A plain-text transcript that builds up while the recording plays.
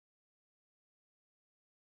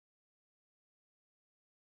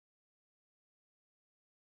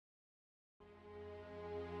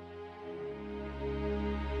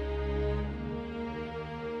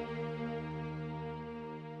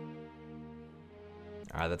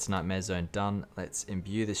Alright, that's Nightmare Zone done. Let's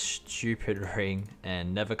imbue this stupid ring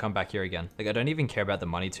and never come back here again. Like, I don't even care about the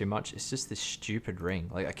money too much. It's just this stupid ring.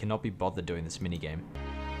 Like, I cannot be bothered doing this minigame.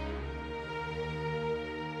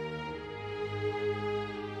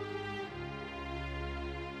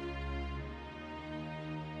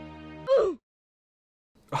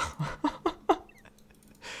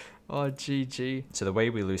 Oh, GG. So the way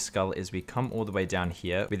we lose Skull is we come all the way down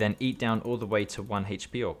here. We then eat down all the way to 1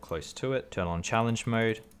 HP or close to it. Turn on challenge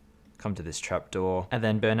mode. Come to this trapdoor. And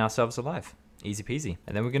then burn ourselves alive. Easy peasy.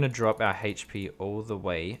 And then we're going to drop our HP all the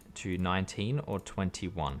way to 19 or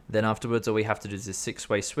 21. Then afterwards, all we have to do is a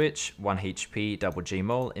 6-way switch, 1 HP, double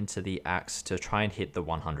Gmol into the axe to try and hit the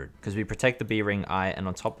 100. Because we protect the B-ring eye, and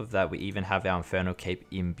on top of that, we even have our Infernal Cape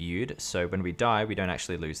imbued. So when we die, we don't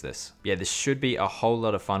actually lose this. Yeah, this should be a whole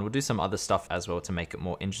lot of fun. We'll do some other stuff as well to make it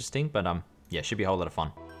more interesting. But yeah, it should be a whole lot of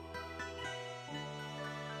fun.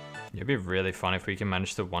 It'd be really fun if we can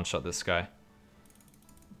manage to one-shot this guy.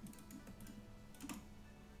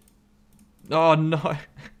 Oh no!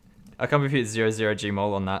 I can't believe it's 0-0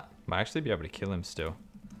 Gmol on that. Might actually be able to kill him still.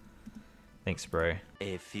 Thanks, bro.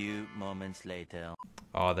 A few moments later.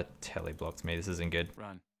 Oh, the telly blocked me. This isn't good.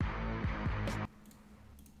 Run.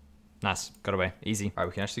 Nice. Got away. Easy. Alright,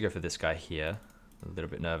 we can actually go for this guy here. A little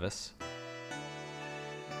bit nervous.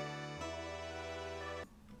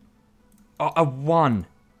 Oh, a 1!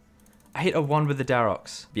 I hit a 1 with the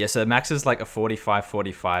DHAROKs. Yeah, so max is like a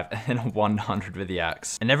 45-45 and then a 100 with the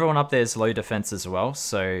axe. And everyone up there is low defense as well.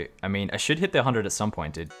 So, I mean, I should hit the 100 at some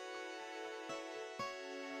point, dude.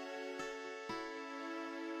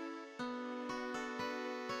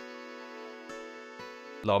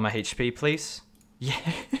 Lower my HP, please.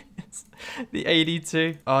 Yes! The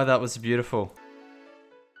 82. Oh, that was beautiful.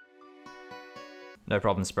 No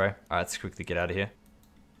problems, bro. Alright, let's quickly get out of here.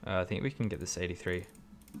 I think we can get this 83.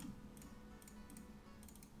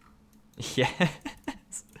 Yes.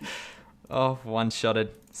 Oh,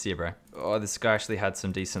 one-shotted. See ya, bro. Oh, this guy actually had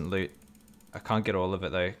some decent loot. I can't get all of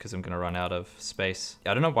it though, because I'm gonna run out of space.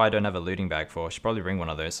 I don't know why I don't have a looting bag for. I should probably bring one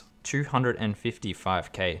of those.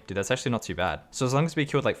 255k. Dude, that's actually not too bad. So as long as we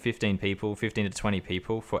killed like 15 people, 15 to 20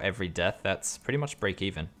 people for every death, that's pretty much break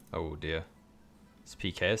even. Oh dear. This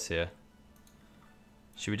PK is here.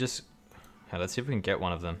 Should we just... Yeah, let's see if we can get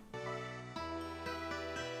one of them.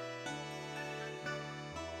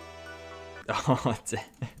 Oh,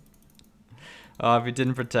 damn. Oh, if we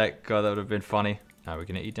didn't protect, God, that would have been funny. Now we're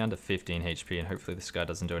going to eat down to 15 HP and hopefully this guy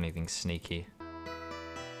doesn't do anything sneaky.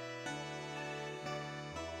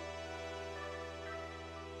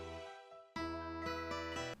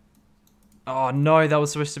 Oh no, that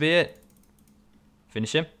was supposed to be it.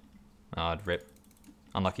 Finish him? Oh, I'd rip.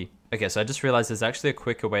 Unlucky. Okay, so I just realized there's actually a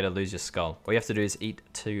quicker way to lose your skull. All you have to do is eat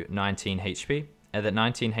to 19 HP. At that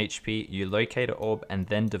 19 HP, you locate an orb and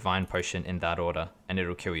then Divine Potion in that order, and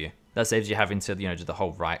it'll kill you. That saves you having to, you know, do the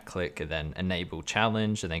whole right click and then enable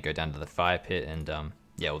challenge and then go down to the fire pit and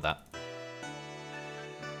yeah, all that.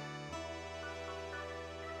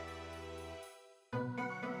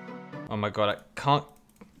 Oh my god, I can't...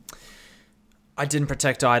 I didn't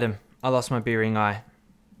protect item. I lost my B-ring eye.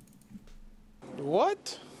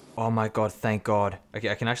 What? Oh my god, thank god. Okay,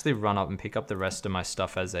 I can actually run up and pick up the rest of my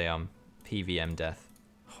stuff as a PVM death.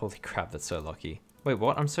 Holy crap, that's so lucky. Wait,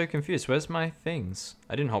 what? I'm so confused. Where's my things?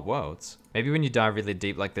 I didn't hop worlds. Maybe when you die really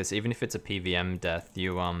deep like this, even if it's a PVM death,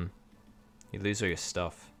 you lose all your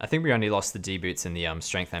stuff. I think we only lost the D boots in the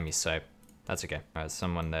strength ammy soap. That's okay. Alright,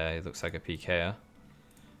 someone there. He looks like a PKer.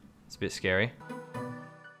 It's a bit scary.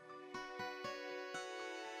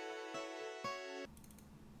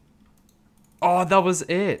 Oh, that was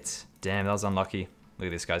it. Damn, that was unlucky. Look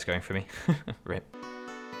at this guy's going for me. Rip.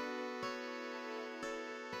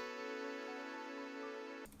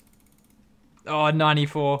 Oh,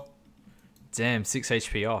 94. Damn, 6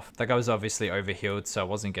 HP off. That guy was obviously overhealed, so I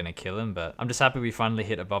wasn't going to kill him, but I'm just happy we finally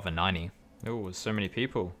hit above a 90. Oh, so many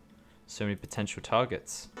people. So many potential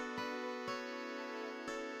targets.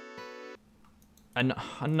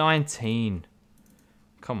 A 19.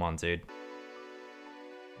 Come on, dude.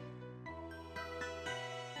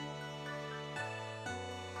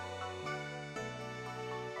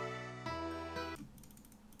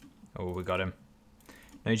 Oh, we got him.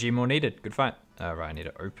 No G more needed. Good fight. Right, I need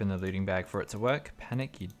to open the looting bag for it to work.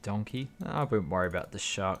 Panic, you donkey. I won't worry about the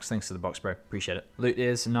sharks. Thanks to the box, bro. Appreciate it. Loot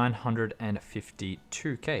is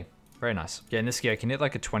 952k. Very nice. Yeah, in this gear, I can hit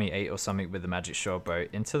like a 28 or something with the magic short bow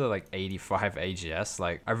into the like 85 AGS.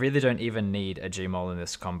 Like, I really don't even need a Gmol in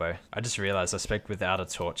this combo. I just realized I spec without a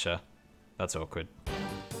torture. That's awkward.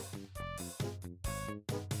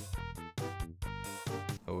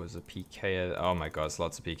 Oh, there's a PK. Oh my god, there's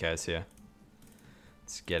lots of PKs here.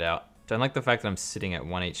 Let's get out. Don't like the fact that I'm sitting at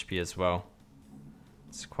 1 HP as well.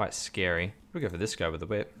 It's quite scary. We'll go for this guy with the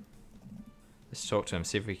whip. Let's talk to him,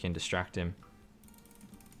 see if we can distract him.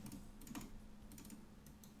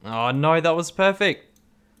 Oh no, that was perfect.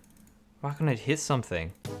 Why couldn't it hit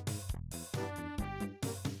something?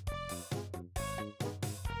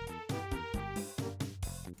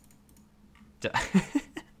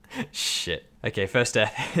 Shit. Okay, first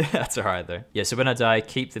death. That's alright though. Yeah, so when I die, I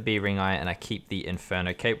keep the B ring eye and I keep the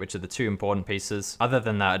Inferno cape, which are the two important pieces. Other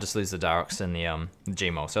than that, I just lose the DHAROKs and the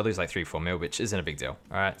Gmol. So I lose like 3-4 mil, which isn't a big deal.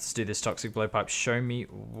 Alright, let's do this toxic blowpipe. Show me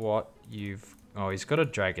what you've... Oh, he's got a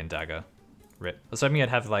dragon dagger. Rip. I was hoping I'd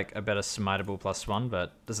have like a better smiteable +1,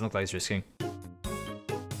 but doesn't look like he's risking.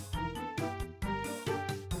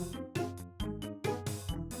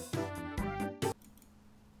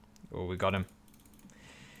 Oh, we got him.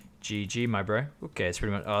 GG, my bro. Okay, it's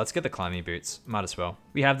pretty much... Oh, let's get the climbing boots. Might as well.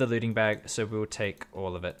 We have the looting bag, so we'll take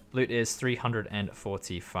all of it. Loot is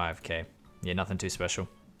 345k. Yeah, nothing too special.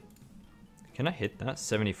 Can I hit that?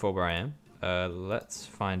 74 where I am. Let's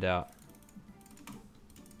find out.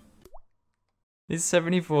 He's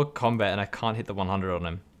 74 combat and I can't hit the 100 on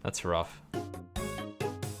him. That's rough.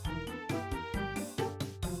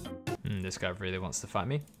 This guy really wants to fight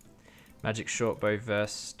me. Magic short bow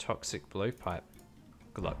versus toxic blowpipe.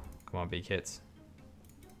 Good luck. Come on, big hits.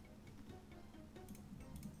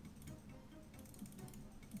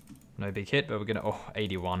 No big hit, but we're gonna... Oh,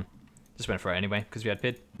 81. Just went for it anyway, because we had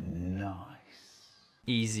PID. Nice.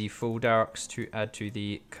 Easy full DHAROKs to add to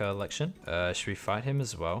the collection. Should we fight him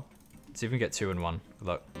as well? See if we can get 2 in 1. Good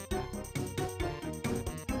luck.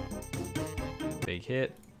 Big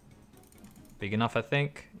hit. Big enough, I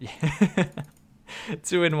think. Yeah.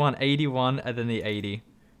 2 in 1, 81, and then the 80.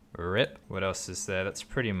 Rip. What else is there? That's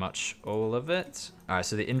pretty much all of it. Alright,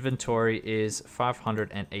 so the inventory is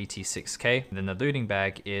 586k. Then the looting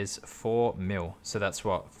bag is 4 mil. So that's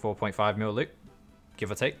what? 4.5 mil loot?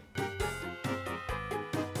 Give or take.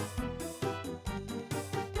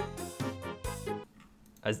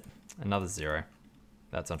 Another 0.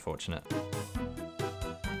 That's unfortunate.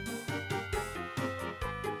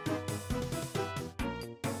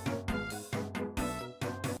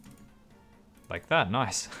 Like that,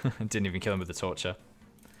 nice. Didn't even kill him with the torture.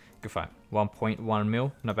 Good fight. 1.1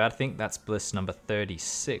 mil, not bad. I think that's bliss number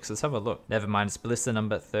 36. Let's have a look. Never mind, it's blister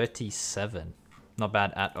number 37. Not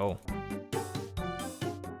bad at all.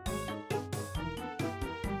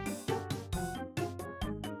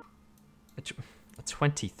 A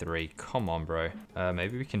 23, come on bro.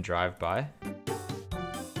 Maybe we can drive by.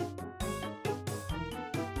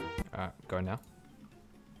 Alright, go now.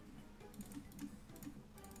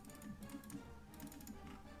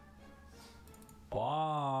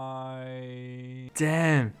 Bye.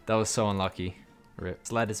 Damn, that was so unlucky. Rip.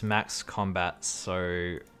 Sled is max combat,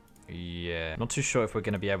 so yeah. Not too sure if we're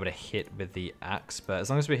going to be able to hit with the axe, but as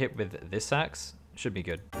long as we hit with this axe, should be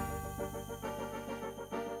good.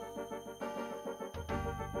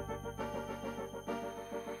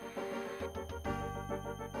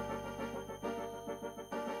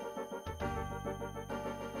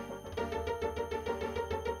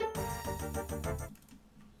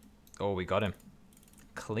 Oh, we got him.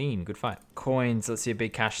 Clean, good fight. Coins, let's see a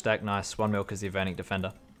big cash stack. Nice, 1 mil because the Revenant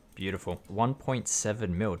defender. Beautiful. 1.7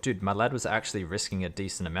 mil. Dude, my lad was actually risking a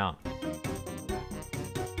decent amount.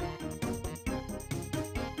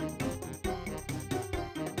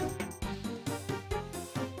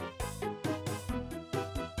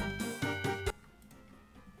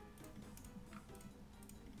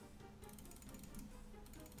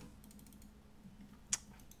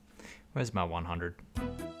 Where's my 100?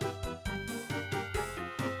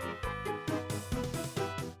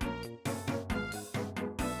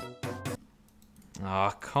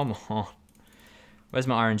 Oh, come on. Where's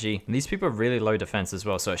my RNG? And these people are really low defense as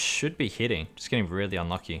well, so it should be hitting. Just getting really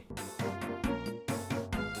unlucky.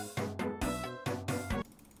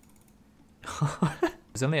 It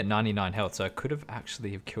was only at 99 health, so I could have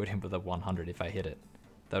actually have killed him with a 100 if I hit it.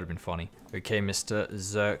 That would have been funny. Okay, Mr.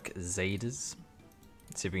 Zerk Zaders.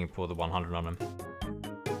 Let's see if we can pull the 100 on him.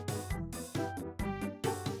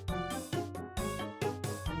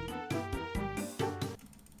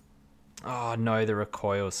 Oh no, the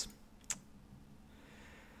recoils.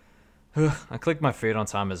 I clicked my food on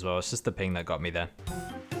time as well. It's just the ping that got me there.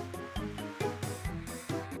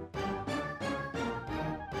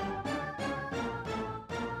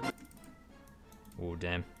 Oh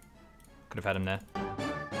damn. Could have had him there.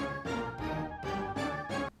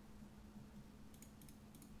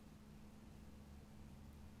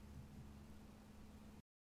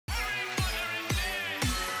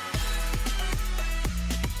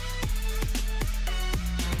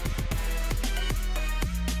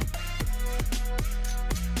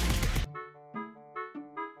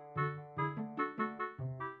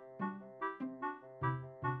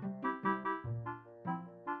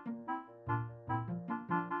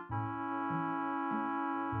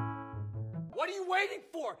 What are you waiting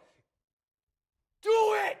for? Do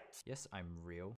it! Yes, I'm real.